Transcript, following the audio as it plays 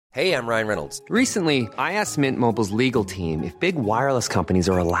Hey, I'm Ryan Reynolds. Recently, I asked Mint Mobile's legal team if big wireless companies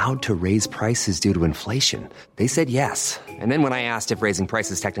are allowed to raise prices due to inflation. They said yes. And then when I asked if raising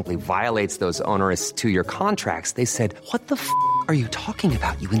prices technically violates those onerous two-year contracts, they said, "What the f*** are you talking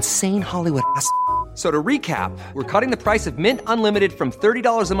about, you insane Hollywood ass?" So to recap, we're cutting the price of Mint Unlimited from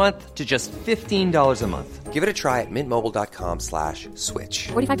 $30 a month to just $15 a month. Give it a try at mintmobile.com/switch.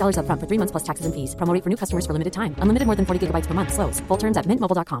 $45 up front for 3 months plus taxes and fees. Promo rate for new customers for limited time. Unlimited more than 40 gigabytes per month. Slows full terms at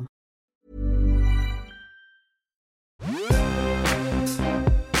mintmobile.com.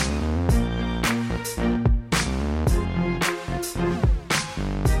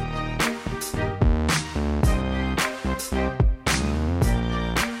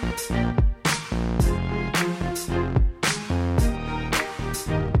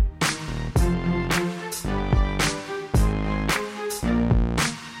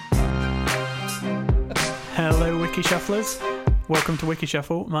 Hello, Wiki Shufflers. Welcome to Wiki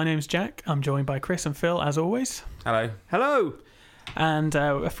Shuffle. My name's Jack. I'm joined by Chris and Phil, as always. Hello. Hello. And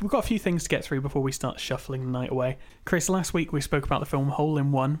we've got a few things to get through before we start shuffling the night away. Chris, last week we spoke about the film Hole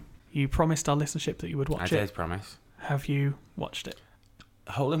in One. You promised our listenership that you would watch it. I did promise. Have you watched it?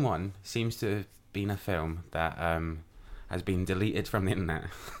 Hole in One seems to have been a film that has been deleted from the internet.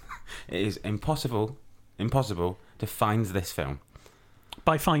 It is impossible to find this film.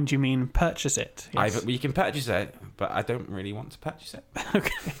 By find, you mean purchase it? Yes. You can purchase it, but I don't really want to purchase it.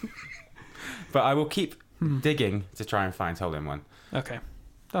 Okay. But I will keep digging to try and find Hole in One. Okay.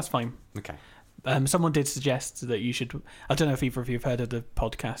 That's fine. Okay. Someone did suggest that you should... I don't know if either of you have heard of the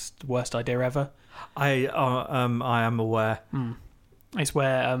podcast Worst Idea Ever. I am aware. It's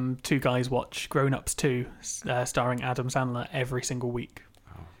where two guys watch Grown Ups 2, starring Adam Sandler, every single week.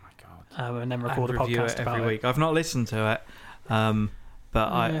 Oh my god! And then record a podcast about every week. I've not listened to it,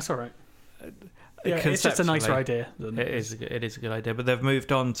 but it's all right. Yeah, it's just a nicer idea. It is a good idea. But they've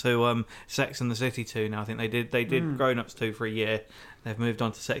moved on to Sex and the City 2 now. I think they did Grown Ups 2 for a year. They've moved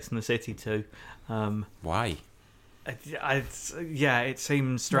on to Sex and the City 2. Why? It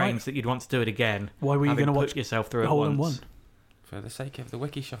seems strange that you'd want to do it again. Why were you going to watch yourself through it Hole once? in One? For the sake of the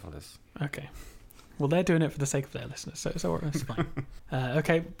Wiki Shufflers. Okay. Well, they're doing it for the sake of their listeners, so it's all right. It's fine.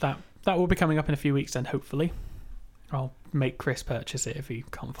 Okay, that will be coming up in a few weeks then, hopefully. I'll make Chris purchase it if he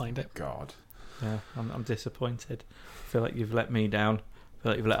can't find it. God. Yeah, I'm disappointed. I feel like you've let me down. I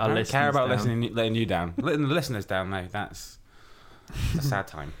feel like you've let our listeners down. I don't care about letting you down. Letting the listeners down, though, that's a sad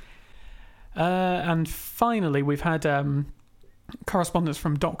time. And finally, we've had correspondence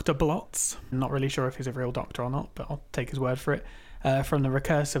from Dr. Blotz. I'm not really sure if he's a real doctor or not, but I'll take his word for it. From the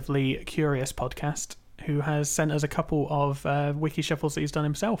Recursively Curious podcast, who has sent us a couple of wiki shuffles that he's done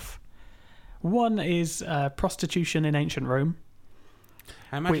himself. One is prostitution in ancient Rome.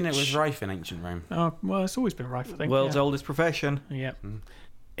 I imagine it was rife in ancient Rome. Oh, well, it's always been rife, I think. World's oldest profession. Yeah.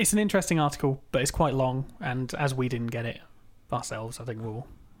 It's an interesting article, but it's quite long, and as we didn't get it ourselves, I think we'll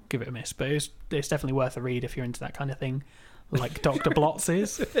give it a miss. But it's definitely worth a read if you're into that kind of thing, like Dr. Blotz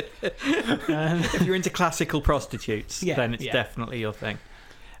is. If you're into classical prostitutes, then it's definitely your thing.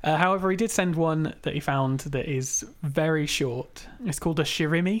 However, he did send one that he found that is very short. It's called a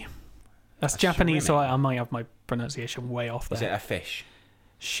shirimi. That's Japanese, so I might have my pronunciation way off there. Is it a fish?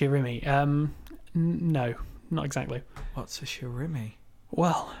 Shirimi. No, not exactly. What's a shirimi?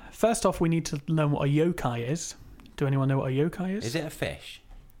 Well, first off, we need to learn what a yokai is. Do anyone know what a yokai is? Is it a fish?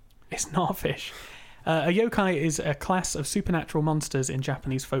 It's not a fish. A yokai is a class of supernatural monsters in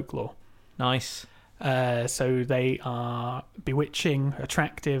Japanese folklore. Nice. So they are bewitching,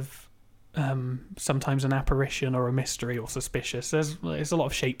 attractive, sometimes an apparition or a mystery or suspicious. There's a lot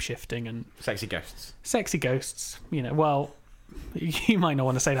of shape-shifting and... Sexy ghosts. Sexy ghosts. You know, well, you might not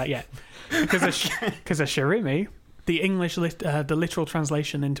want to say that yet. Because a shirimi, the English, the literal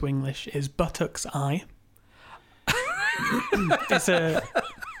translation into English is buttock's eye.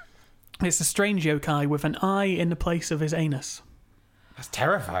 It's a strange yokai with an eye in the place of his anus. That's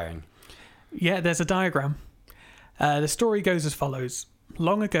terrifying. Yeah, there's a diagram. The story goes as follows.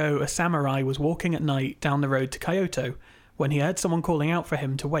 Long ago, a samurai was walking at night down the road to Kyoto when he heard someone calling out for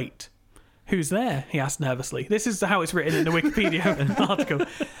him to wait. Who's there? He asked nervously. This is how it's written in the Wikipedia article.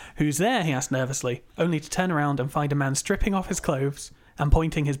 Who's there? He asked nervously, only to turn around and find a man stripping off his clothes and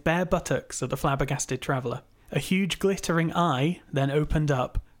pointing his bare buttocks at the flabbergasted traveller. A huge glittering eye then opened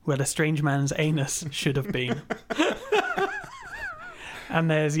up where the strange man's anus should have been. And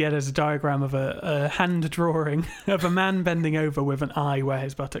there's a diagram of a hand drawing of a man bending over with an eye where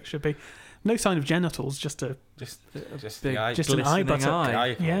his buttock should be. No sign of genitals, just an eye buttock.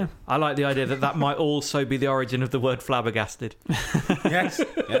 Eye. Yeah, I like the idea that might also be the origin of the word flabbergasted. Yes.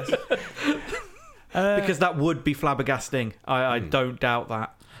 Because that would be flabbergasting. I don't doubt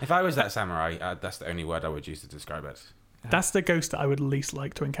that. If I was that samurai, that's the only word I would use to describe it. That's the ghost that I would least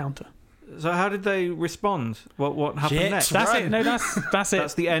like to encounter. So how did they respond? What happened Shit. next? That's Run. it. No, that's it.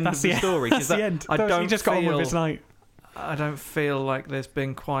 That's the end of the story. 'cause That's the end. I don't he just got on with his night. I don't feel like there's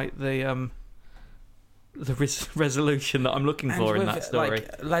been quite the resolution that I'm looking for in with, that story.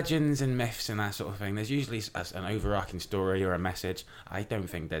 Like legends and myths and that sort of thing, there's usually an overarching story or a message. I don't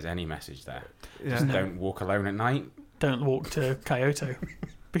think there's any message there. Yeah. Just don't walk alone at night. Don't walk to Kyoto.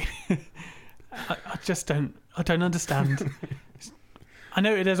 I just don't. I don't understand. I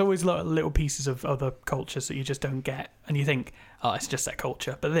know there's always little pieces of other cultures that you just don't get, and you think, oh, it's just that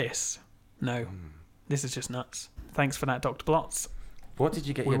culture. But this, no, this is just nuts. Thanks for that, Dr. Blotz. What did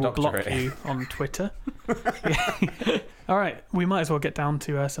you get We your will block doctorate in? you on Twitter. Yeah. All right, we might as well get down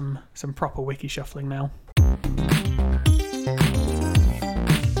to some proper wiki shuffling now.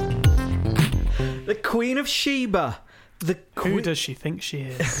 The Queen of Sheba. Who does she think she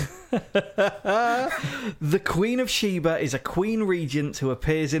is? The Queen of Sheba is a queen regent who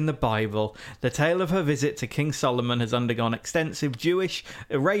appears in the Bible. The tale of her visit to King Solomon has undergone extensive Jewish,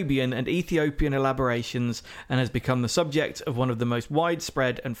 Arabian and Ethiopian elaborations and has become the subject of one of the most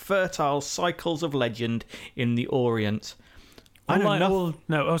widespread and fertile cycles of legend in the Orient. I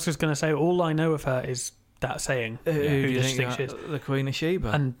was just going to say, all I know of her is that saying. Who do you does she think she is? the Queen of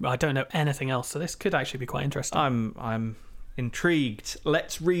Sheba? And I don't know anything else, so this could actually be quite interesting. I'm intrigued.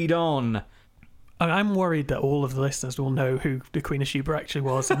 Let's read on. I'm worried that all of the listeners will know who the Queen of Sheba actually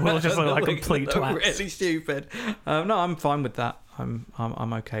was, and we'll just look like complete twats. Really stupid. No, I'm fine with that.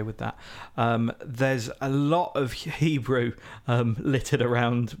 I'm okay with that. There's a lot of Hebrew littered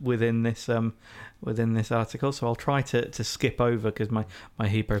around within this article, so I'll try to skip over because my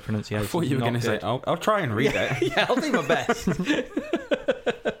Hebrew pronunciation. I thought you were going to say, I'll try and read it. Yeah, I'll do my best.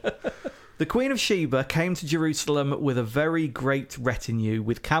 The Queen of Sheba came to Jerusalem with a very great retinue,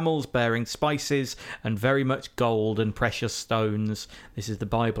 with camels bearing spices and very much gold and precious stones. This is the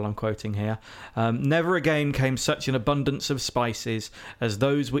Bible I'm quoting here. Never again came such an abundance of spices as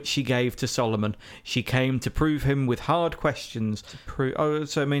those which she gave to Solomon. She came to prove him with hard questions.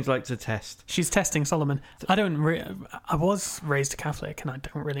 So it means like to test. She's testing Solomon. I was raised Catholic, and I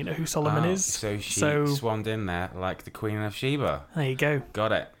don't really know who Solomon is. So she swanned in there like the Queen of Sheba. There you go.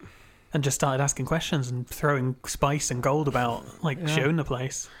 Got it. And just started asking questions and throwing spice and gold about, showing the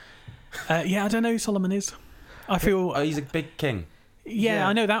place. I don't know who Solomon is. I feel... he's a big king. Yeah,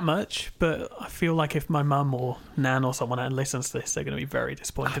 I know that much, but I feel like if my mum or Nan or someone listens to this, they're going to be very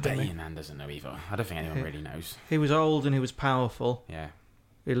disappointed in me. Your Nan doesn't know either. I don't think anyone really knows. He was old and he was powerful. Yeah.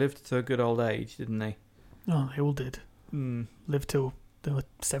 He lived to a good old age, didn't he? Oh, they all did. Lived till they were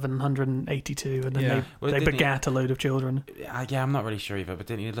 782, and then they begat a load of children. Yeah, I'm not really sure either, but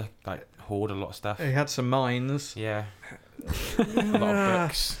didn't he hoard a lot of stuff? He had some mines. Yeah. A lot of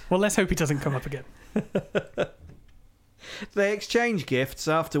books. Well, let's hope he doesn't come up again. They exchange gifts,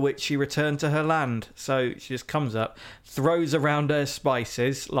 after which she returned to her land. So she just comes up, throws around her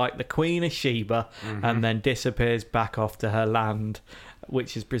spices like the Queen of Sheba, and then disappears back off to her land,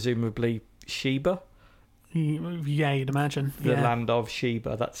 which is presumably Sheba? Yeah, you'd imagine. The land of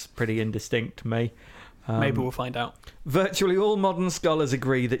Sheba. That's pretty indistinct to me. Maybe we'll find out. Virtually all modern scholars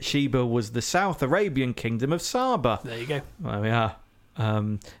agree that Sheba was the South Arabian kingdom of Saba. There you go. There we are.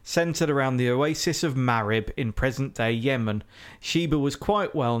 Centred around the oasis of Marib in present-day Yemen. Sheba was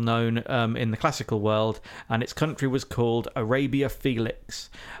quite well known in the classical world, and its country was called Arabia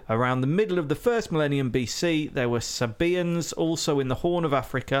Felix. Around the middle of the first millennium BC, there were Sabaeans also in the Horn of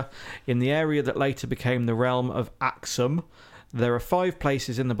Africa, in the area that later became the realm of Aksum. There are 5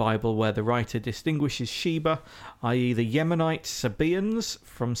 places in the Bible where the writer distinguishes Sheba, i.e. the Yemenite Sabaeans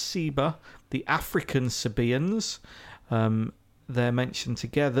from Seba, the African Sabaeans. They're mentioned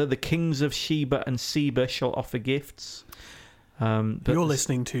together. The kings of Sheba and Seba shall offer gifts. You're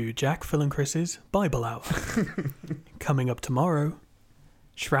listening to Jack, Phil and Chris's Bible Hour. Coming up tomorrow,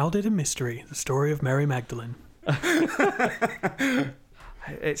 Shrouded in Mystery, the story of Mary Magdalene.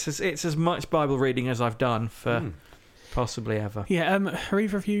 It's as much Bible reading as I've done for possibly ever. Yeah, are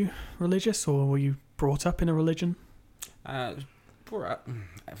either of you religious, or were you brought up in a religion? Brought up.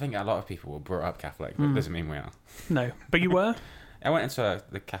 I think a lot of people were brought up Catholic, but it doesn't mean we are. No, but you were? I went into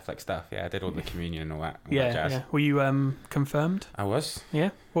the Catholic stuff, yeah. I did all the communion and all that. All that jazz. Yeah. Were you confirmed? I was. Yeah?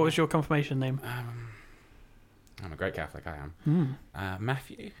 What was your confirmation name? I'm a great Catholic, I am.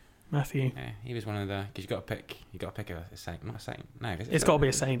 Matthew. Matthew. Yeah, he was one of the... Because you got to pick a saint. Not a saint. No. It's got to be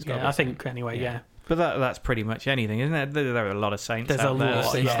a saint, yeah. I think, anyway, yeah. But that's pretty much anything, isn't it? There are a lot of saints There's out a there.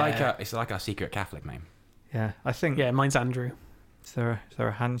 lot, it's like our secret Catholic name. Yeah, I think... Yeah, mine's Andrew. Is there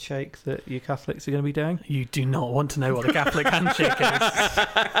a handshake that you Catholics are going to be doing? You do not want to know what a Catholic handshake is.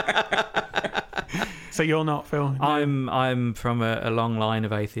 So you're not, Phil? No. I'm from a long line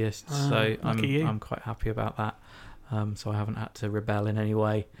of atheists, so lucky I'm quite happy about that. So I haven't had to rebel in any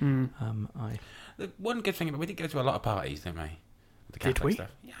way. The one good thing, we did go to a lot of parties, didn't we? The Catholic Did we? Stuff.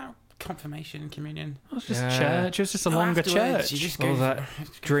 Yeah, confirmation, communion. It was just church. It was just a longer Afterwards, church. You just All go that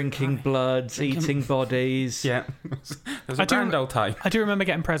drinking bloods, eating bodies. Yeah. It was a grand old time. I do remember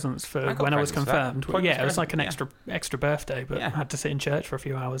getting presents for I got when I was presents for that. confirmed. Pointless Yeah, it was like an present, extra birthday, but Yeah. I had to sit in church for a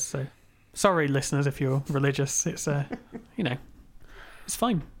few hours. So sorry, listeners, if you're religious. It's it's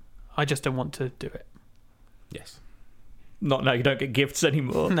fine. I just don't want to do it. Yes. Not now. You don't get gifts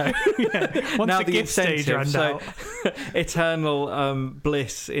anymore. No. Yeah. Once Now the the gift stage incentive, runs so- out. Eternal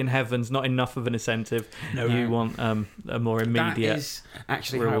bliss in heaven's not enough of an incentive. No. You want a more immediate. That is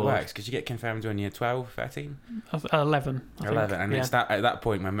actually how it reward. works, because you get confirmed when you're 12, 13, 11. I think. 11, and yeah. it's at that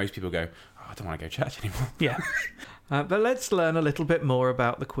point when most people go, oh, I don't want to go to church anymore. Yeah. But let's learn a little bit more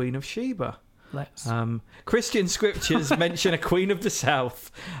about the Queen of Sheba. Let's. Christian scriptures mention a queen of the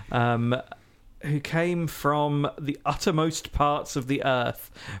south who came from the uttermost parts of the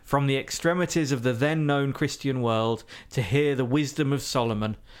earth, from the extremities of the then known Christian world, to hear the wisdom of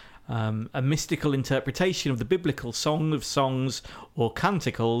Solomon. A mystical interpretation of the biblical Song of Songs or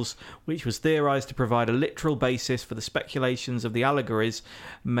Canticles, which was theorized to provide a literal basis for the speculations of the allegorists,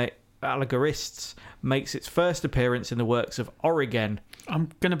 makes its first appearance in the works of Origen. I'm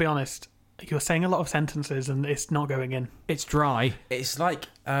going to be honest. You're saying a lot of sentences and it's not going in. It's dry. It's like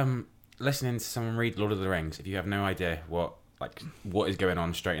listening to someone read Lord of the Rings if you have no idea what is going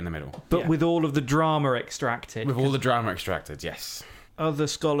on straight in the middle. But Yeah. with all of the drama extracted. With all the drama extracted, yes. Other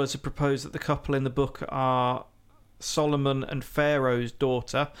scholars have proposed that the couple in the book are Solomon and Pharaoh's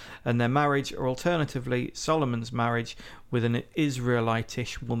daughter, and their marriage, or alternatively Solomon's marriage with an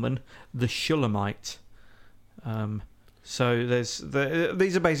Israelitish woman, the Shulamite. So these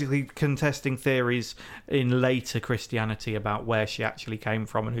are basically contesting theories in later Christianity about where she actually came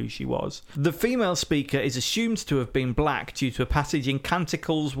from and who she was. The female speaker is assumed to have been black due to a passage in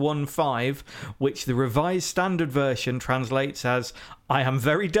Canticles 1:5, which the Revised Standard Version translates as, I am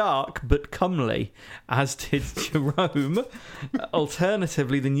very dark but comely, as did Jerome.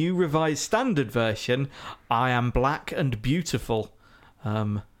 Alternatively, the New Revised Standard Version, I am black and beautiful.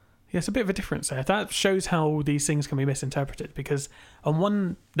 Yeah, it's a bit of a difference there. That shows how these things can be misinterpreted, because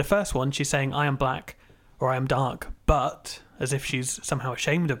on the first one, she's saying, I am black or I am dark, but as if she's somehow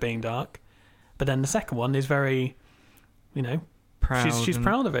ashamed of being dark. But then the second one is very, Proud. she's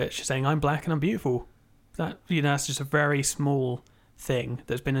proud of it. She's saying, I'm black and I'm beautiful. That's just a very small thing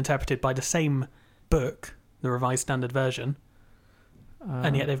that's been interpreted by the same book, the Revised Standard Version,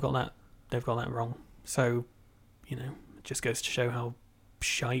 and yet they've got that wrong. So, it just goes to show how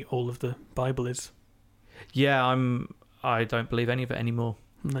shite all of the Bible is. Yeah, I don't believe any of it anymore.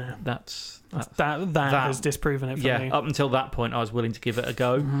 No, That has disproven it for me. Up until that point, I was willing to give it a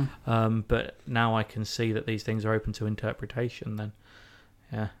go, Mm-hmm. but now I can see that these things are open to interpretation. Then,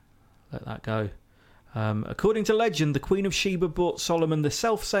 let that go. According to legend, the Queen of Sheba brought Solomon the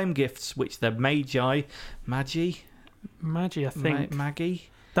self-same gifts which the Magi, I think Maggie,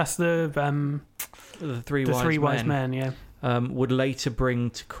 that's the three wise men. Yeah, would later bring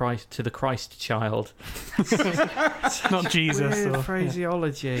to the Christ child. not Jesus. Weird Or,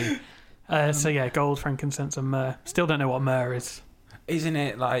 phraseology. gold, frankincense, and myrrh. Still don't know what myrrh is. Isn't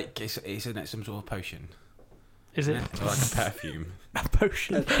it isn't it some sort of potion? Is it Or like a perfume? a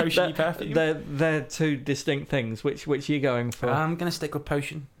potion? Potion-y perfume? They're two distinct things. Which are you going for? I'm going to stick with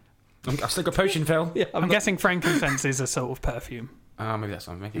potion. I'll stick with potion, Phil. yeah, I'm guessing frankincense is a sort of perfume. Maybe that's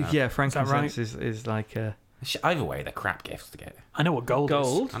what I'm making up. yeah, right? frankincense is like a Either way, they're crap gifts to get. I know what gold is.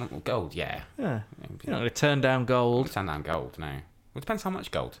 gold. I don't want gold, yeah. Yeah, You're you're not going to turn down gold. turn down gold, no. Well, it depends how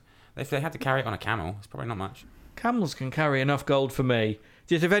much gold. If they had to carry it on a camel, it's probably not much. Camels can carry enough gold for me.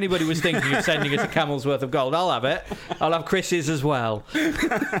 Just if anybody was thinking of sending us a camel's worth of gold, I'll have it. I'll have Chris's as well.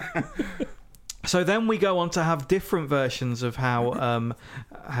 So then we go on to have different versions of how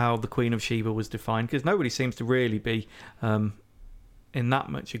the Queen of Sheba was defined, because nobody seems to really be in that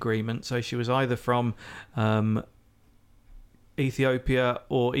much agreement. So she was either from Ethiopia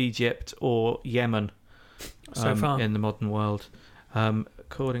or Egypt or Yemen So far. in the modern world.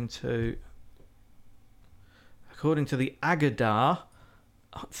 According to the Agadah.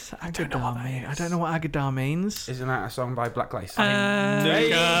 I don't know what that means. I don't know what Agadah means. Isn't that a song by Black Lace? Da,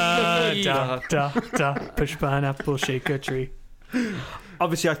 da, da, push pineapple, shake a tree.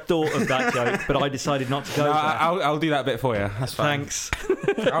 Obviously, I thought of that joke, but I decided not to go No, there. I'll do that bit for you. That's fine. Thanks.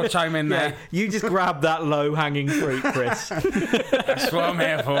 I'll chime in there. Yeah, you just grab that low-hanging fruit, Chris. That's what I'm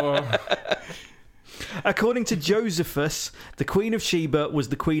here for. According to Josephus, the Queen of Sheba was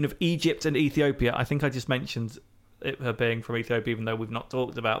the Queen of Egypt and Ethiopia. I think I just mentioned her being from Ethiopia, even though we've not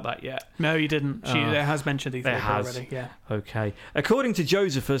talked about that yet. No, you didn't. It has mentioned Ethiopia already. Yeah. Okay. According to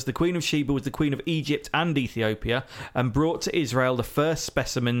Josephus, the Queen of Sheba was the Queen of Egypt and Ethiopia and brought to Israel the first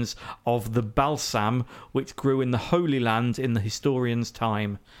specimens of the balsam, which grew in the Holy Land in the historian's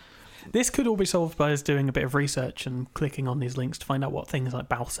time. This could all be solved by us doing a bit of research and clicking on these links to find out what things like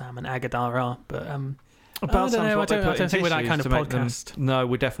balsam and agadar are. But I don't know. I don't think we're that kind of podcast. No,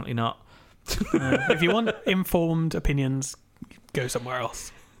 we're definitely not. If you want informed opinions, go somewhere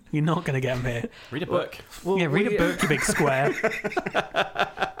else. You're not going to get them here. Read a book. Read a book, you big square.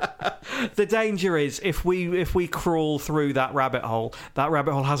 The danger is if we crawl through that rabbit hole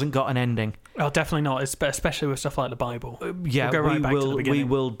hasn't got an ending. Oh, definitely not, especially with stuff like the Bible. Yeah, we'll go right back to the beginning. We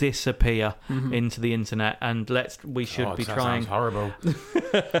will disappear into the internet, and we should be trying. Sounds horrible.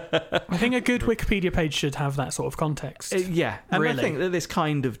 I think a good Wikipedia page should have that sort of context. Yeah, and really. I think that this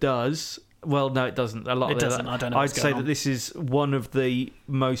kind of does. Well, no, it doesn't. A lot. It doesn't. I don't know. I'd say that this is one of the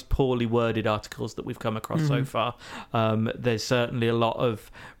most poorly worded articles that we've come across so far. There's certainly a lot of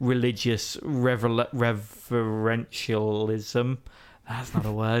religious reverentialism. That's not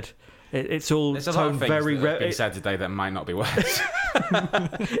a word. It's all There's a lot of things very that have been said today that might not be words.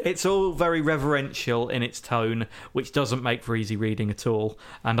 It's all very reverential in its tone, which doesn't make for easy reading at all.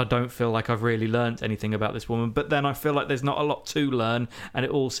 And I don't feel like I've really learnt anything about this woman. But then I feel like there's not a lot to learn, and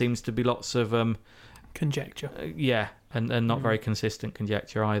it all seems to be lots of conjecture. And not very consistent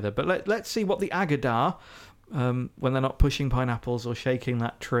conjecture either. But let's see what the Agadar, when they're not pushing pineapples or shaking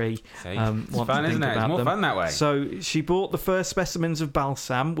that tree, It's want fun, to think isn't it? about It's more them. fun that way. So she bought the first specimens of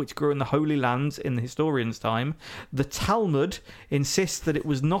balsam, which grew in the Holy Land in the historian's time. The Talmud insists that it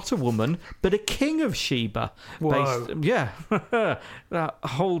was not a woman, but a king of Sheba. Whoa.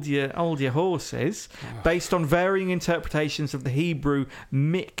 Hold your horses. Based on varying interpretations of the Hebrew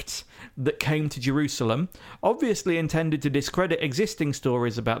mikt that came to Jerusalem, obviously intended to discredit existing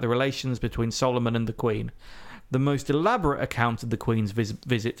stories about the relations between Solomon and the Queen. The most elaborate account of the Queen's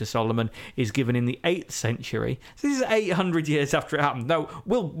visit to Solomon is given in the 8th century. So this is 800 years after it happened. No,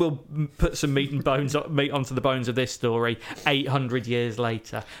 we'll put some meat onto the bones of this story 800 years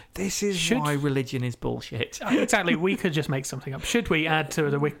later. This is why religion is bullshit. Exactly. We could just make something up. Should we add to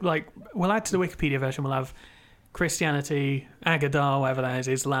we'll add to the Wikipedia version, we'll have Christianity, Agadar, whatever that is,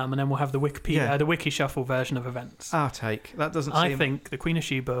 Islam, and then we'll have the Wikipedia, the Wiki Shuffle version of events. Our take. That doesn't I think the Queen of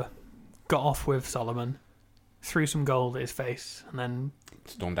Sheba got off with Solomon, threw some gold at his face, and then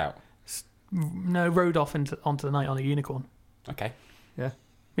Stormed out. rode off onto the night on a unicorn. Okay. Yeah.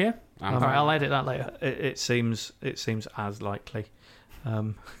 Yeah. I'm All right, fine. I'll edit that later. It seems as likely.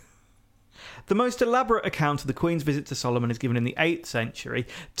 The most elaborate account of the Queen's visit to Solomon is given in the 8th century.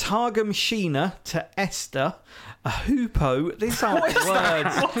 Targum Shina to Esther, a hoopoe. These aren't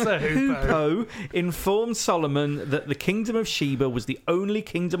words. What's a hoopoe? Hoopoe informed Solomon that the kingdom of Sheba was the only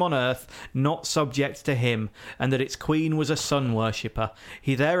kingdom on earth not subject to him, and that its queen was a sun worshipper.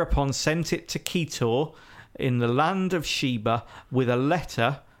 He thereupon sent it to Ketor in the land of Sheba with a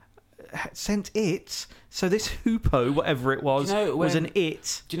letter. Sent it. So this hoopoe, whatever it was, was an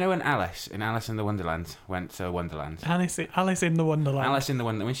it. Do you know when Alice in Alice in the Wonderland went to Wonderland? Alice in the Wonderland. Alice in the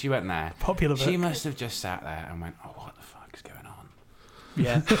Wonderland, when she went there, Popular book. she must have just sat there and went, "Oh, what the fuck is going on?"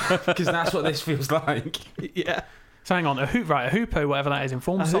 Yeah. Because that's what this feels like. Yeah. So hang on, a hoopoe, whatever that is,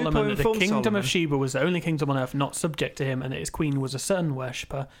 informed Solomon that the kingdom of Sheba was the only kingdom on earth not subject to him, and that his queen was a sun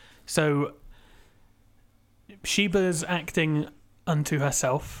worshipper. So Sheba's acting unto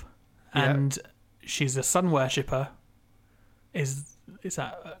herself, and she's a sun worshipper. Is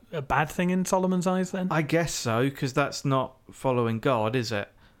that a bad thing in Solomon's eyes then? I guess so, because that's not following God, is it?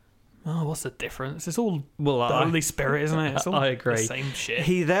 Oh, what's the difference? It's all Well, the Holy Spirit, isn't it? It's all I agree. the same shit.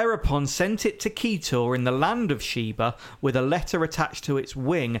 He thereupon sent it to Ketor in the land of Sheba with a letter attached to its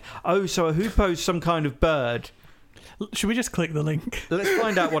wing. Oh, so a hoopoe's some kind of bird. Should we just click the link? Let's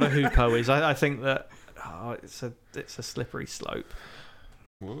find out what a hoopoe is. I think that it's a slippery slope.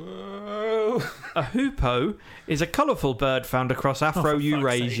 Whoa. A hoopoe is a colourful bird found across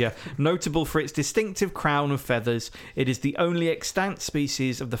Afro-Eurasia, notable for its distinctive crown of feathers. It is the only extant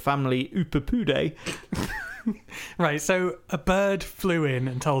species of the family Upapudae. Right, so a bird flew in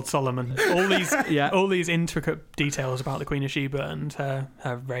and told Solomon all these intricate details about the Queen of Sheba and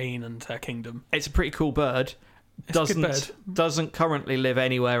her reign and her kingdom. It's a pretty cool bird. It's a good bird. Doesn't currently live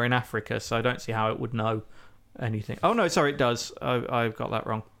anywhere in Africa, so I don't see how it would know anything. Oh, no, sorry, it does. I've got that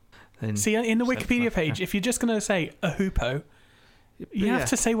wrong. See, in the Wikipedia page, if you're just going to say a hoopoe, you have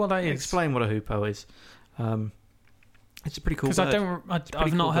to say what that is. Explain what a hoopoe is. It's a pretty cool bird. Because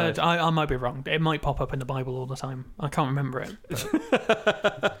I've not heard. I might be wrong. It might pop up in the Bible all the time. I can't remember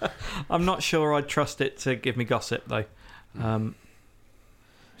it. I'm not sure I'd trust it to give me gossip, though.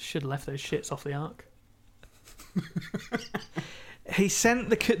 Should have left those shits off the ark. He sent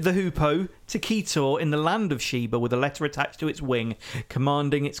the hoopoe to Ketor in the land of Sheba with a letter attached to its wing,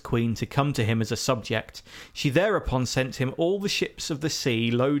 commanding its queen to come to him as a subject. She thereupon sent him all the ships of the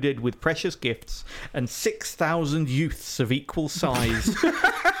sea loaded with precious gifts and 6,000 youths of equal size,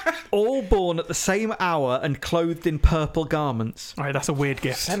 all born at the same hour and clothed in purple garments. All right, that's a weird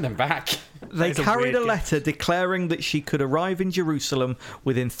gift. Send them back. They carried a weird letter declaring that she could arrive in Jerusalem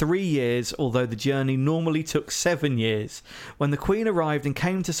within 3 years, although the journey normally took 7 years. When the queen arrived and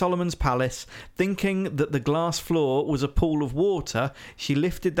came to Solomon's palace, thinking that the glass floor was a pool of water, she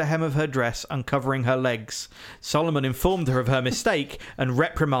lifted the hem of her dress, uncovering her legs. Solomon informed her of her mistake and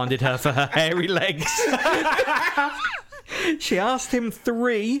reprimanded her for her hairy legs. She asked him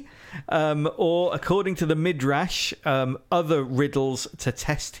 3... or, according to the Midrash, other riddles to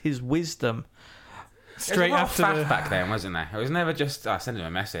test his wisdom. Straight after faff back then, wasn't there? It was never just send him a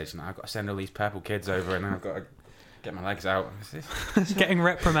message and I've got to send all these purple kids over and then I've got to get my legs out. Getting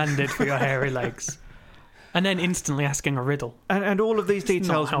reprimanded for your hairy legs. And then instantly asking a riddle. And all of these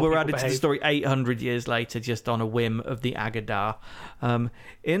details were added to the behave. story 800 years later, just on a whim of the Agadah.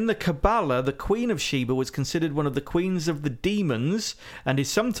 In the Kabbalah, the Queen of Sheba was considered one of the queens of the demons and is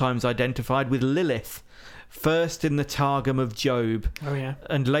sometimes identified with Lilith. First in the Targum of Job,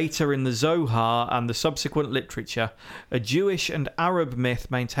 and later in the Zohar and the subsequent literature. A Jewish and Arab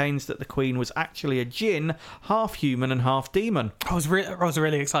myth maintains that the queen was actually a jinn, half human and half demon. I was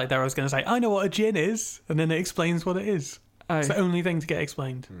really excited there. I was going to say, I know what a jinn is, and then it explains what it is. It's the only thing to get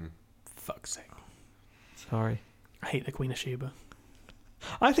explained. Fuck's sake. Sorry. I hate the Queen of Sheba.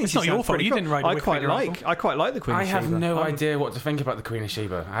 I think it's not your fault. You didn't write. I quite like the Queen of Sheba. I have no idea what to think about the Queen of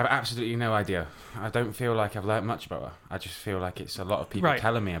Sheba. I have absolutely no idea. I don't feel like I've learnt much about her. I just feel like it's a lot of people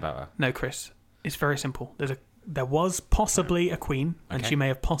telling me about her. No, Chris, it's very simple. There was possibly a queen, and she may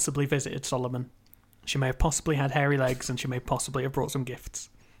have possibly visited Solomon. She may have possibly had hairy legs, and she may possibly have brought some gifts.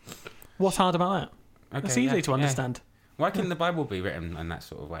 What's hard about that? Okay, it's easy to understand. Why couldn't the Bible be written in that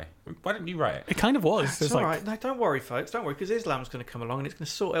sort of way? Why didn't you write it? It kind of was. It's all right. No, don't worry, folks. Don't worry, because Islam's going to come along and it's going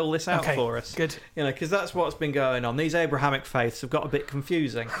to sort all this out for us. Good. Because that's what's been going on. These Abrahamic faiths have got a bit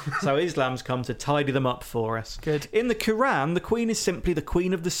confusing, so Islam's come to tidy them up for us. Good. In the Quran, the Queen is simply the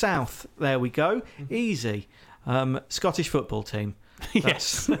Queen of the South. There we go. Easy. Scottish football team.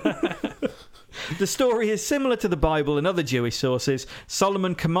 Yes. The story is similar to the Bible and other Jewish sources.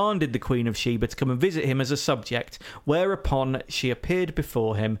 Solomon commanded the Queen of Sheba to come and visit him as a subject, whereupon she appeared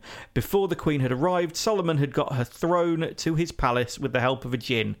before him. Before the Queen had arrived, Solomon had got her throne to his palace with the help of a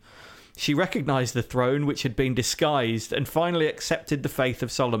jinn. She recognised the throne, which had been disguised, and finally accepted the faith of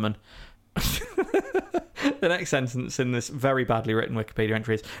Solomon. The next sentence in this very badly written Wikipedia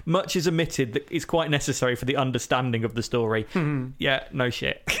entry is, much is omitted that is quite necessary for the understanding of the story. Yeah, no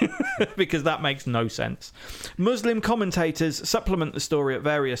shit. Because that makes no sense. Muslim commentators supplement the story at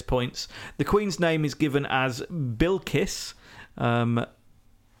various points. The Queen's name is given as Bilqis,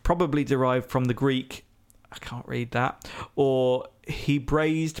 probably derived from the Greek, I can't read that, or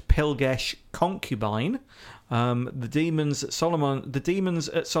Hebraised Pilgesh concubine. The demons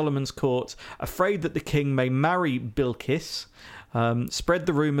at Solomon's court, afraid that the king may marry Bilqis, spread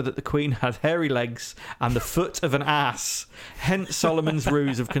the rumour that the queen had hairy legs and the foot of an ass. Hence Solomon's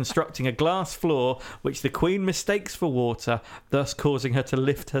ruse of constructing a glass floor, which the queen mistakes for water, thus causing her to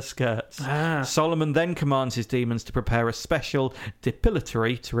lift her skirts. Solomon then commands his demons to prepare a special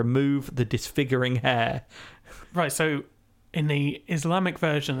depilatory to remove the disfiguring hair. Right, so in the Islamic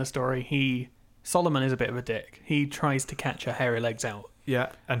version of the story, Solomon is a bit of a dick. He tries to catch her hairy legs out.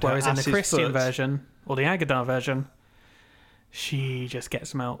 Yeah, and whereas in the Christian version, or the Agadah version, she just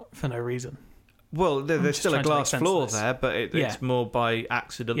gets them out for no reason. Well, there's still a glass floor there, but it's more by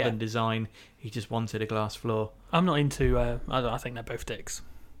accident than design. He just wanted a glass floor. I'm not into... I think they're both dicks.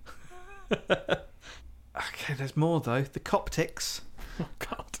 Okay, there's more, though. The Coptics. Oh,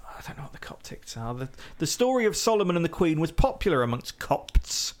 God. I don't know what the Coptics are. The story of Solomon and the Queen was popular amongst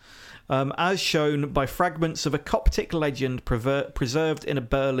Copts. As shown by fragments of a Coptic legend preserved in a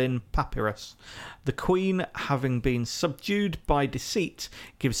Berlin papyrus. The Queen, having been subdued by deceit,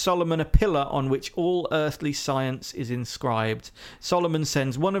 gives Solomon a pillar on which all earthly science is inscribed. Solomon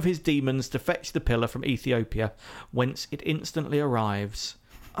sends one of his demons to fetch the pillar from Ethiopia, whence it instantly arrives.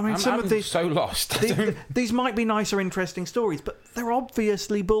 I mean, I'm so lost. These might be nice or interesting stories, but they're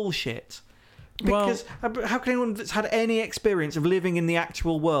obviously bullshit. Because how can anyone that's had any experience of living in the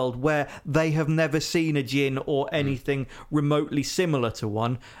actual world where they have never seen a djinn or anything remotely similar to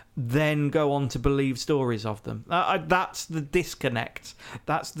one then go on to believe stories of them? That's the disconnect.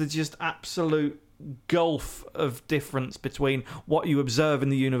 That's the just absolute gulf of difference between what you observe in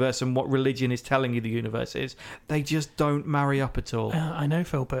the universe and what religion is telling you the universe is. They just don't marry up at all. I know,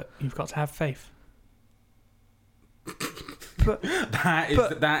 Phil, but you've got to have faith. But That's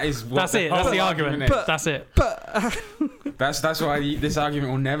it. That's the argument. Is. That's it. That's why this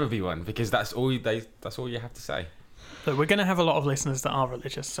argument will never be won, because that's all you have to say. Look, we're going to have a lot of listeners that are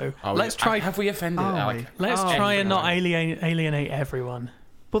religious, so let's try. Have we offended? Let's try and not alienate everyone.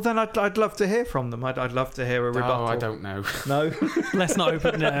 Well, then I'd love to hear from them. I'd love to hear a rebuttal. Oh, I don't know. No. Let's not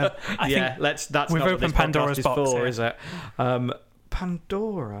open. No, I think that's we've not what opened this Pandora's podcast box is for, here. is it?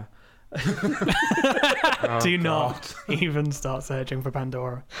 Pandora. Do not even start searching for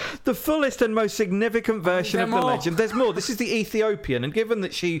Pandora. The fullest and most significant version of the legend. There's more. This is the Ethiopian, and given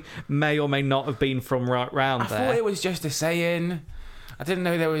that she may or may not have been from right round there, I thought it was just a saying. I didn't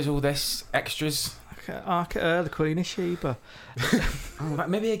know there was all this extras. Look at her, the Queen of Sheba.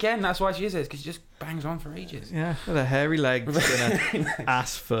 Maybe again, that's why she is it, because she just bangs on for ages. Yeah, with her hairy legs and her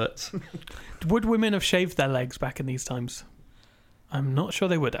ass foot. Would women have shaved their legs back in these times? I'm not sure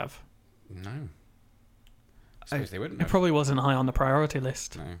they would have. No. I suppose they wouldn't It have. probably wasn't high on the priority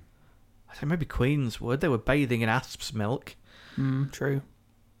list. No. I think maybe queens would. They were bathing in asp's milk. True.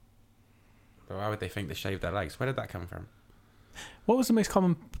 But why would they think to shave their legs? Where did that come from? What was the most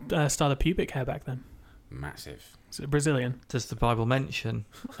common style of pubic hair back then? Massive. Is it Brazilian? Does the Bible mention?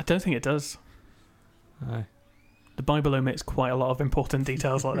 I don't think it does. No. The Bible omits quite a lot of important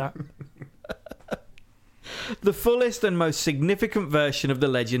details like that. The fullest and most significant version of the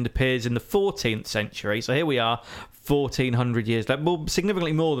legend appears in the 14th century. So here we are, 1,400 years later. Well,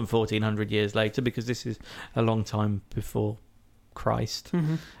 significantly more than 1,400 years later, because this is a long time before Christ.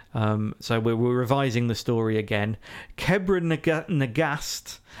 So we're revising the story again. Kebra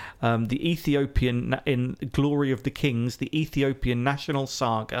Nagast, the Ethiopian, in Glory of the Kings, the Ethiopian national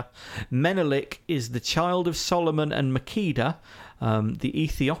saga. Menelik is the child of Solomon and Makeda, the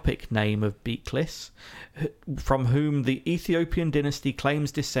Ethiopic name of Beklis, from whom the Ethiopian dynasty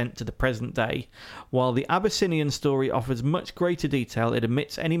claims descent to the present day. While the Abyssinian story offers much greater detail, it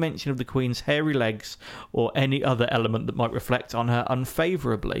omits any mention of the queen's hairy legs or any other element that might reflect on her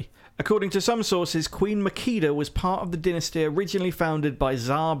unfavourably. According to some sources, Queen Makeda was part of the dynasty originally founded by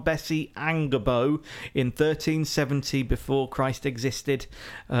Tsar Bessi Angabo in 1370 before Christ existed.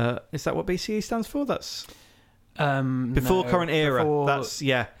 Is that what BCE stands for? That's... before current era. That's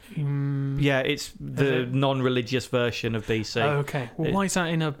it's the non-religious version of BC. Oh, okay. Well, why is that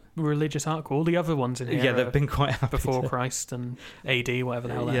in a religious article? All the other ones in here they've been quite happy before Christ and AD, whatever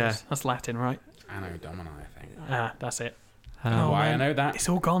the hell that is. That's Latin, right? Anno Domini, I think. That's it. Why I know that? It's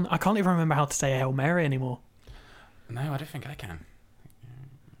all gone. I can't even remember how to say Hail Mary anymore. No, I don't think I can.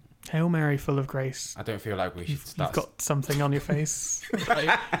 Hail Mary, full of grace. I don't feel like we should start. You've got something on your face.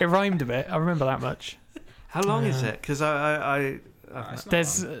 It rhymed a bit. I remember that much. How long is it? Because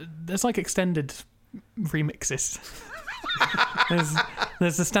there's like extended remixes.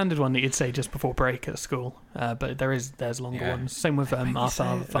 there's the standard one that you'd say just before break at school, but there's longer ones. Same with Our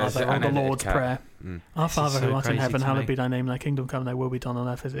Father or the Lord's Prayer. Our Father who art in heaven, hallowed be thy name. Thy kingdom come, thy will be done on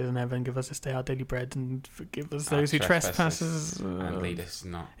earth as it is in heaven. Give us this day our daily bread, and forgive us those who trespass and lead us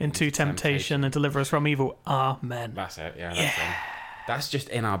not into temptation, and deliver us from evil. Amen. That's it. That's just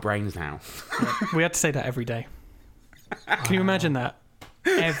in our brains now. We had to say that every day. Can you imagine that?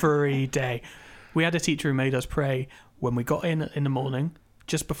 Every day. We had a teacher who made us pray when we got in the morning,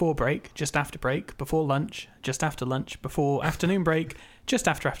 just before break, just after break, before lunch, just after lunch, before afternoon break, just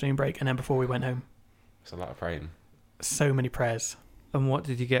after afternoon break, and then before we went home. It's a lot of praying. So many prayers. And what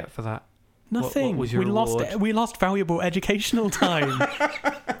did you get for that? Nothing. What was your reward? We lost valuable educational time.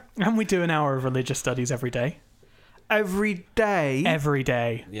 And we do an hour of religious studies every day. Every day? Every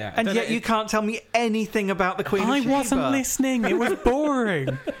day. Yeah. And yet you can't tell me anything about the Queen of Sheba. I wasn't listening. It was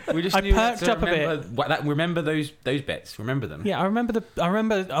boring. I perked up a bit. Remember those bits. Remember them. Yeah, I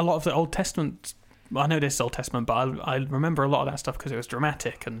remember a lot of the Old Testament. I know this is Old Testament, but I remember a lot of that stuff because it was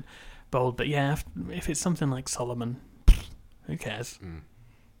dramatic and bold. But yeah, if it's something like Solomon, who cares?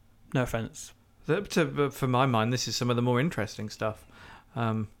 No offense. For my mind, this is some of the more interesting stuff.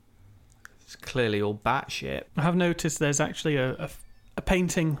 It's clearly all batshit. I have noticed there's actually a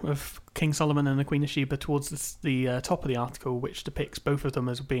painting of King Solomon and the Queen of Sheba towards the top of the article, which depicts both of them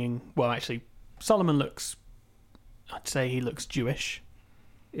as being... Well, actually, Solomon looks... I'd say he looks Jewish.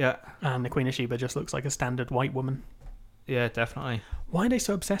 Yeah, And the Queen of Sheba just looks like a standard white woman. yeah, definitely. Why are they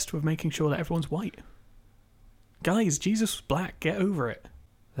so obsessed with making sure that everyone's white? Guys, Jesus was black. Get over it.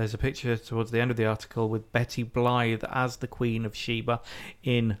 There's a picture towards the end of the article with Betty Blythe as the Queen of Sheba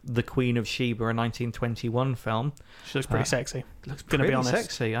in The Queen of Sheba, a 1921 film. She looks pretty sexy. Looks Gonna pretty be honest.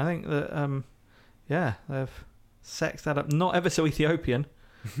 sexy. I think that, yeah, they've sexed that up. Not ever so Ethiopian,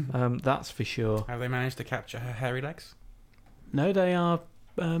 that's for sure. Have they managed to capture her hairy legs? No, they are.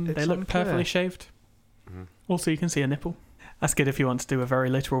 They It's look unclear. perfectly shaved. Also, you can see a nipple. That's good if you want to do a very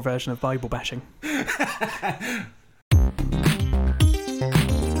literal version of Bible bashing.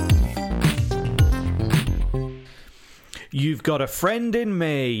 You've Got a Friend in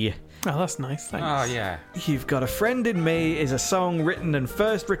Me. Oh, that's nice. Thanks. Oh, yeah. You've Got a Friend in Me is a song written and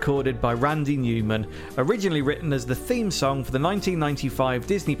first recorded by Randy Newman, originally written as the theme song for the 1995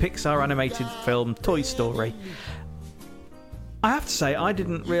 Disney Pixar animated film Toy Story. I have to say, I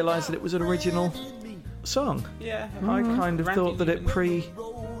didn't realise that it was an original song. Yeah. I kind of Randy thought that it Newman.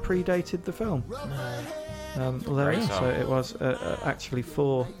 predated the film. Well, there Great we are. song. So it was actually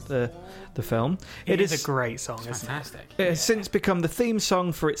for the film. It is a great song, isn't it? Fantastic. It has since become the theme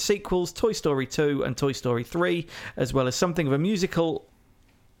song for its sequels, Toy Story 2 and Toy Story 3, as well as something of a musical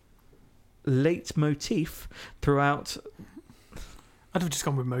leitmotif throughout. I'd have just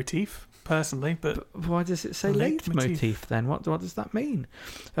gone with motif, personally, but Why does it say Leitmotif. leitmotif then? What does that mean?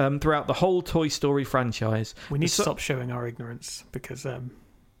 Throughout the whole Toy Story franchise. we need to So- stop showing our ignorance because we're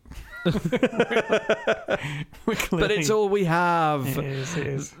But clearly- it's all we have. It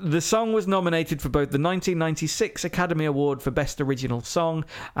is. The song was nominated for both the 1996 Academy Award for Best Original Song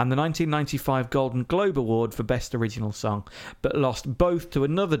and the 1995 Golden Globe Award for Best Original Song, but lost both to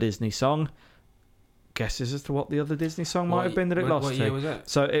another Disney song. Guesses as to what the other Disney song might have been that it lost What to. year was it?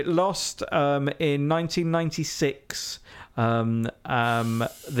 So it lost in 1996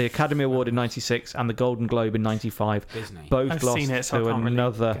 the Academy Award in 96 and the Golden Globe in 95. Disney. Both I've lost seen it, so I to can't really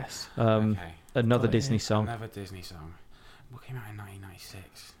another guess. Okay. another Got it, Disney yeah. song. Another Disney song. What came out in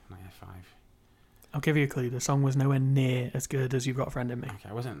 1996? 1995? I'll give you a clue. The song was nowhere near as good as You've Got a Friend in Me. Okay,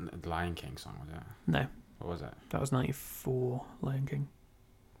 it wasn't the Lion King song, was it? No, What was it? that was 94 Lion King.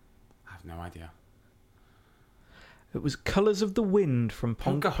 I have no idea. It was Colours of the Wind from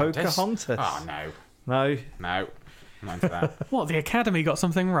Pocahontas. Oh, no. No. No. I'm not into that. What, the Academy got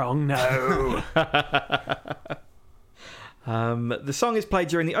something wrong? No. The song is played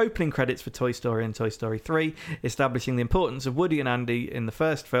during the opening credits for Toy Story and Toy Story 3, establishing the importance of Woody and Andy in the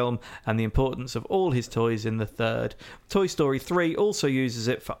first film and the importance of all his toys in the third. Toy Story 3 also uses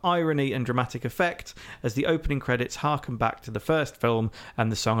it for irony and dramatic effect, as the opening credits harken back to the first film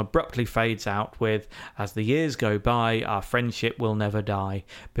and the song abruptly fades out with "As the years go by, our friendship will never die,"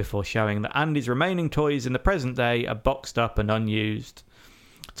 before showing that Andy's remaining toys in the present day are boxed up and unused.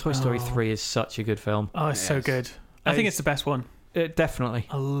 Toy Story 3 is such a good film. Oh, it's so Yes. good. I think it's the best one. Definitely.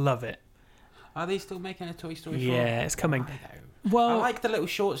 I love it. Are they still making a Toy Story 4? Yeah, it's coming. Why, though? Well, I like the little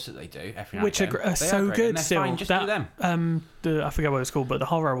shorts that they do every now which and are, again. are They so great, good and they're still. Fine, just that do them. I forget what it's called, but the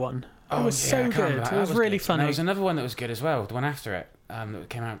horror one. Oh, It was yeah, so I can't good. remember that. It was That really good. funny. And there was another one that was good as well, the one after it, that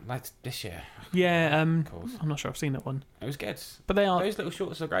came out like this year. Yeah, course. I'm not sure I've seen that one, It was good. but they are. Those little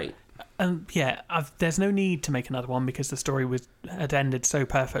shorts are great. Yeah, there's no need to make another one because the story had ended so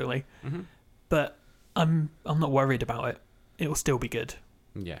perfectly. Mm-hmm. But I'm not worried about it. It will still be good.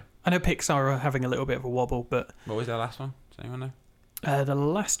 Yeah. I know Pixar are having a little bit of a wobble, but What was their last one? Does anyone know? the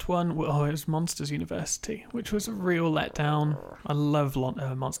last one, it was Monsters University, which was a real letdown. I love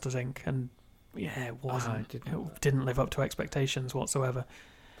Monsters Inc. and yeah, it wasn't. It didn't live up to expectations whatsoever.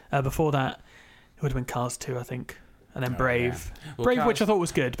 Before that, it would have been Cars 2, I think, and then Oh, Brave. yeah. Well, Brave, Cars- which I thought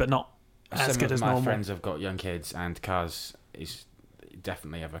was good, but not as Some good of as my normal. friends have got young kids, and Cars is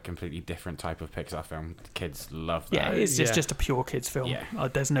definitely of a completely different type of Pixar film. The kids love that. Yeah, it's Yeah. just a pure kids film. Yeah.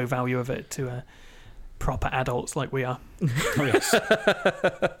 There's no value of it to proper adults like we are. Oh, yes.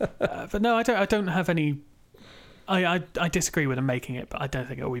 But no, I don't have any. I disagree with them making it, but I don't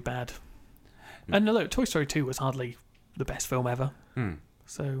think it'll be bad. And look, Toy Story 2 was hardly the best film ever. Hmm.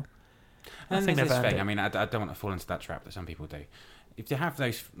 So And I think there's they've this earned thing. it. I mean, I don't want to fall into that trap that some people do. If you have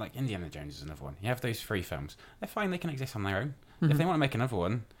those, like Indiana Jones is another one. You have those three films. They're fine. They can exist on their own. Mm-hmm. If they want to make another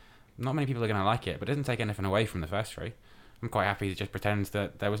one, not many people are going to like it. But it doesn't take anything away from the first three. I'm quite happy to just pretend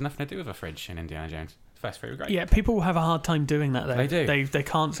that there was nothing to do with a fridge in Indiana Jones. The first three were great. Yeah, people have a hard time doing that though. They do. They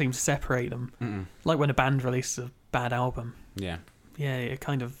can't seem to separate them. Mm-mm. Like when a band releases a bad album. Yeah. Yeah, it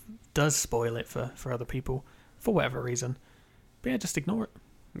kind of does spoil it for other people for whatever reason. But yeah, just ignore it.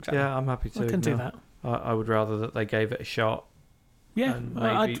 Exactly. Yeah, I'm happy to. I can do ignore. that. I would rather that they gave it a shot Yeah,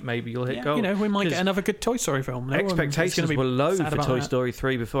 and maybe you'll hit gold. You know, we might 'Cause get another good Toy Story film. No one's expectations gonna be were low sad for about Toy that. Story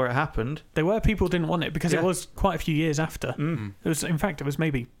 3 before it happened. There were people who didn't want it because Yeah. it was quite a few years after. Mm. It was, in fact, it was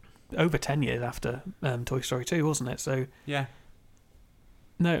maybe over 10 years after Toy Story 2, wasn't it? So Yeah.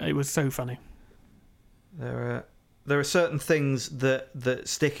 no, it was so funny. There are certain things that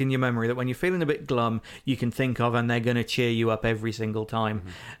stick in your memory that when you're feeling a bit glum, you can think of, and they're going to cheer you up every single time. Mm-hmm.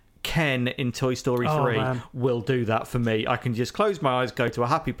 Ken in Toy Story Oh, 3 man. will do that for me. I can just close my eyes, go to a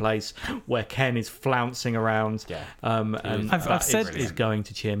happy place where Ken is flouncing around, Yeah. and I've that said- is going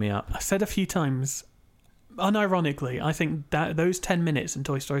to cheer me up. I've said a few times, unironically, I think that those 10 minutes in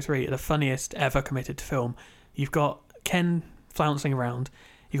Toy Story 3 are the funniest ever committed to film. You've got Ken flouncing around.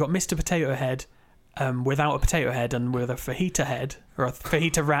 You've got Mr. Potato Head without a potato head and with a fajita head, or a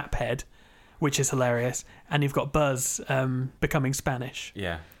fajita wrap head, which is hilarious. And you've got Buzz becoming Spanish.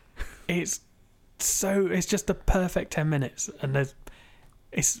 Yeah. It's just the perfect 10 minutes. And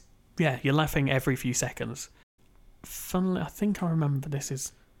you're laughing every few seconds. Funnily, I think I remember this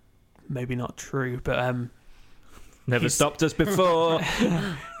is maybe not true, but Never He's- stopped us before.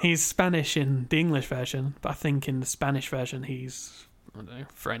 he's Spanish in the English version, but I think in the Spanish version he's, I don't know,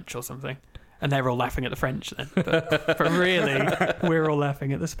 French or something. And they're all laughing at the French then. But really, we're all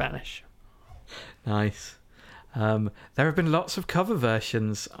laughing at the Spanish. Nice. There have been lots of cover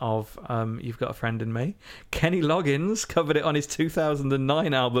versions of You've Got a Friend in Me. Kenny Loggins covered it on his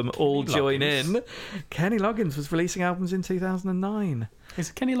 2009 album All Join Loggins. In. Kenny Loggins was releasing albums in 2009.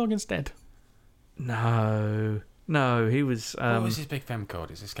 Is Kenny Loggins dead? No, he was... What was his big film called?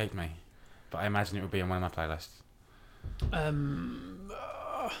 It's escaped me. But I imagine it would be on one of my playlists.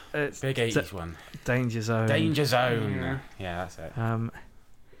 it's Big 80s one. Danger Zone. Danger Zone. Yeah, that's it.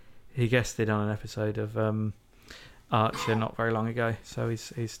 He guested on an episode of Archer not very long ago, so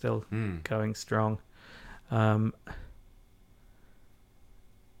he's still going strong.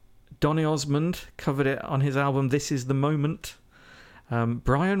 Donny Osmond covered it on his album This Is the Moment.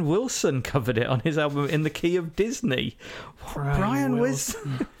 Brian Wilson covered it on his album In the Key of Disney. Brian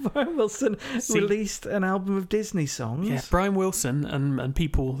Wilson released an album of Disney songs. Yeah, Brian Wilson and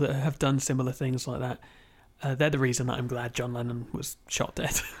people that have done similar things like that, they're the reason that I'm glad John Lennon was shot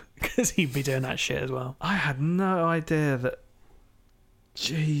dead, because he'd be doing that shit as well. I had no idea that...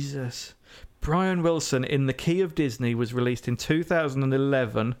 Jesus. Brian Wilson In the Key of Disney was released in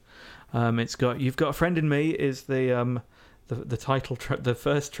 2011. It's got You've Got a Friend in Me is the title track, the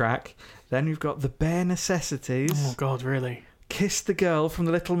first track. Then you've got The Bare Necessities. Oh God, really? Kiss the Girl from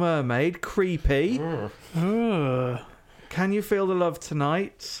The Little Mermaid. Creepy. Ugh. Can You Feel the Love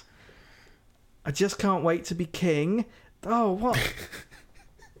Tonight? I Just Can't Wait to Be King. Oh, what?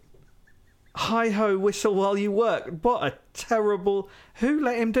 Hi-ho, Whistle While You Work. What a terrible... Who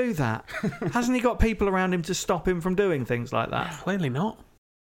let him do that? Hasn't he got people around him to stop him from doing things like that? Clearly not.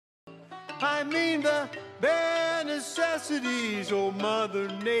 I mean the bare necessities, oh Mother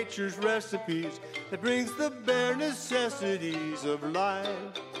Nature's recipes that brings the bare necessities of life.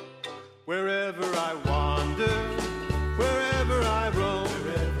 Wherever I wander, wherever I roam,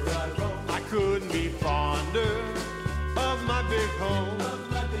 I couldn't be fonder of my big home.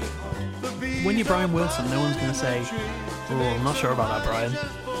 When you're Brian Wilson, no one's going to say, "Oh, I'm not sure about that, Brian."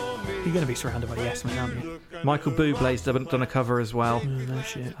 You're going to be surrounded by yes men, aren't you? Michael Bublé's done a cover as well. No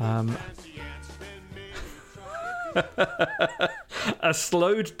shit. A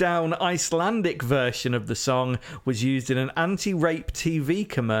slowed down Icelandic version of the song was used in an anti-rape TV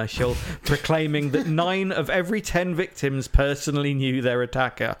commercial proclaiming that 9 of every 10 victims personally knew their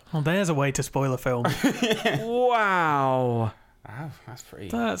attacker. Well, there's a way to spoil a film. Wow. Wow, that's pretty...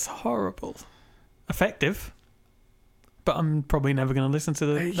 That's horrible. Effective. But I'm probably never going to listen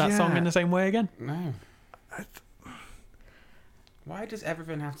to that song in the same way again. No. Why does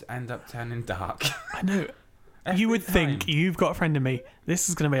everything have to end up turning dark? I know. Every You would think, time. You've Got a Friend in Me, this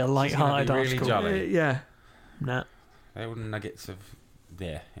is going to be a light-hearted really article. jolly. Yeah. Nah. Little nuggets of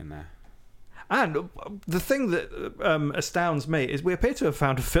beer in there. And the thing that astounds me is we appear to have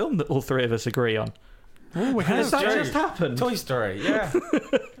found a film that all three of us agree on. Oh, we Has have. that true. just happened? Toy Story, yeah.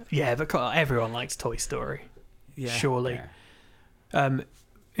 Yeah, but everyone likes Toy Story. Yeah. Surely. Yeah.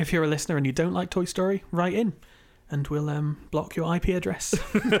 If you're a listener and you don't like Toy Story, write in and we'll block your IP address.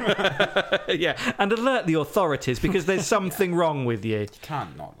 Yeah, and alert the authorities because there's something wrong with you. You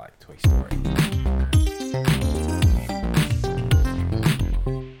can't not like Toy Story.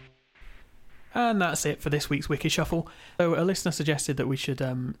 And that's it for this week's Wiki Shuffle. So a listener suggested that we should,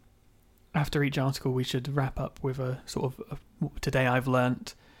 after each article, we should wrap up with a sort of today I've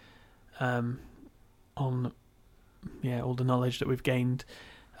learnt on all the knowledge that we've gained.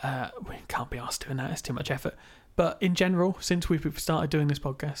 We can't be asked doing that, it's too much effort. But in general, since we've started doing this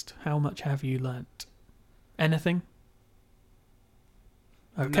podcast, how much have you learnt? Anything?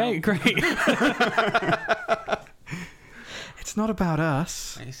 Okay, great. It's not about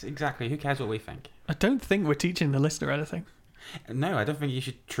us. It's exactly. Who cares what we think? I don't think we're teaching the listener anything. No, I don't think you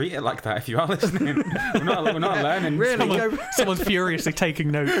should treat it like that if you are listening. we're not learning. Really? Someone's furiously taking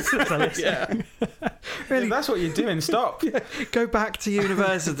notes as I listen. Yeah. Really? If that's what you're doing, stop. Yeah, go back to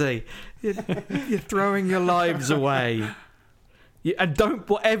university. You're throwing your lives away. And don't,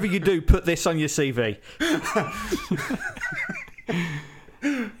 whatever you do, put this on your CV.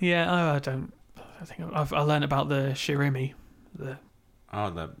 Yeah, I think I learned about the shirimi, the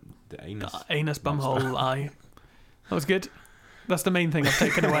anus. anus bumhole eye. That was good. That's the main thing I've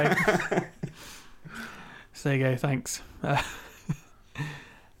taken away. So there you go, thanks.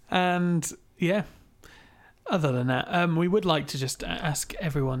 And yeah, other than that, we would like to just ask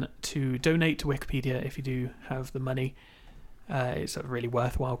everyone to donate to Wikipedia if you do have the money. It's a really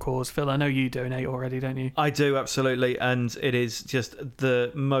worthwhile cause. Phil, I know you donate already, don't you? I do, absolutely, and it is just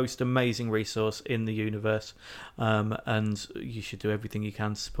the most amazing resource in the universe, and you should do everything you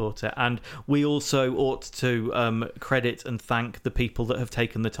can to support it. And we also ought to credit and thank the people that have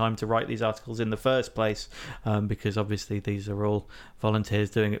taken the time to write these articles in the first place, because obviously these are all volunteers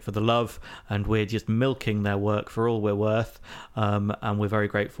doing it for the love, and we're just milking their work for all we're worth, and we're very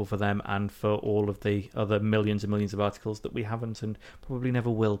grateful for them and for all of the other millions and millions of articles that we haven't and probably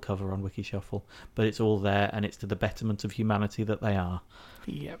never will cover on WikiShuffle, but it's all there and it's to the betterment of humanity that they are.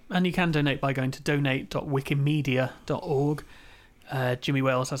 Yeah, and you can donate by going to donate.wikimedia.org. Jimmy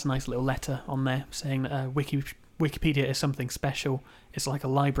Wales has a nice little letter on there saying that Wikipedia is something special. It's like a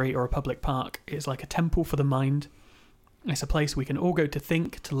library or a public park. It's like a temple for the mind. It's a place we can all go to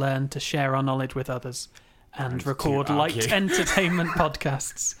think, to learn, to share our knowledge with others, and record light entertainment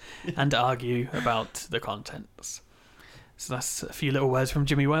podcasts and argue about the contents. So that's a few little words from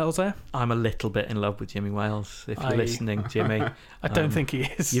Jimmy Wales there. I'm a little bit in love with Jimmy Wales, if you're listening, Jimmy. I don't think he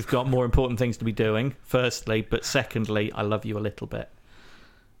is. You've got more important things to be doing, firstly, but secondly, I love you a little bit.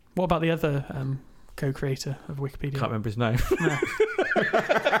 What about the other co-creator of Wikipedia? Can't remember his name. No.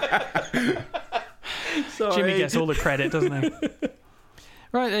 Sorry. Jimmy gets all the credit, doesn't he?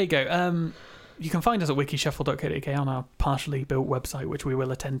 Right, there you go. You can find us at wikishuffle.co.uk on our partially built website, which we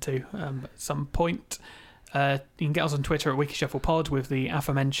will attend to at some point. You can get us on Twitter at WikiShufflePod with the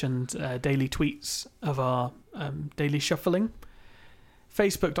aforementioned daily tweets of our daily shuffling.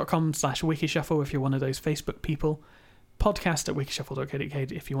 Facebook.com/WikiShuffle if you're one of those Facebook people. Podcast at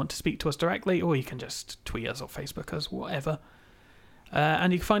wikishuffle.co.uk if you want to speak to us directly, or you can just tweet us or Facebook us, whatever.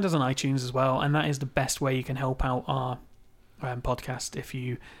 And you can find us on iTunes as well, and that is the best way you can help out our podcast. If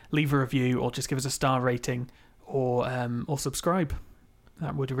you leave a review or just give us a star rating or subscribe,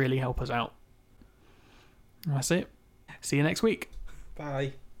 that would really help us out. And that's it. See you next week.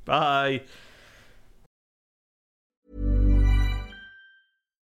 Bye. Bye.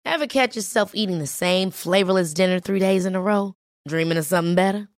 Ever catch yourself eating the same flavorless dinner 3 days in a row? Dreaming of something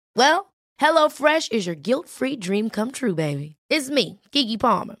better? Well, HelloFresh is your guilt-free dream come true, baby. It's me, Keke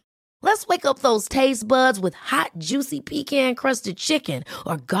Palmer. Let's wake up those taste buds with hot, juicy pecan-crusted chicken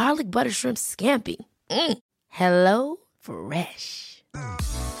or garlic butter shrimp scampi. Hello Fresh.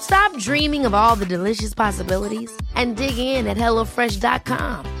 Stop dreaming of all the delicious possibilities and dig in at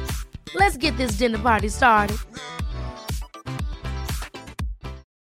HelloFresh.com. Let's get this dinner party started.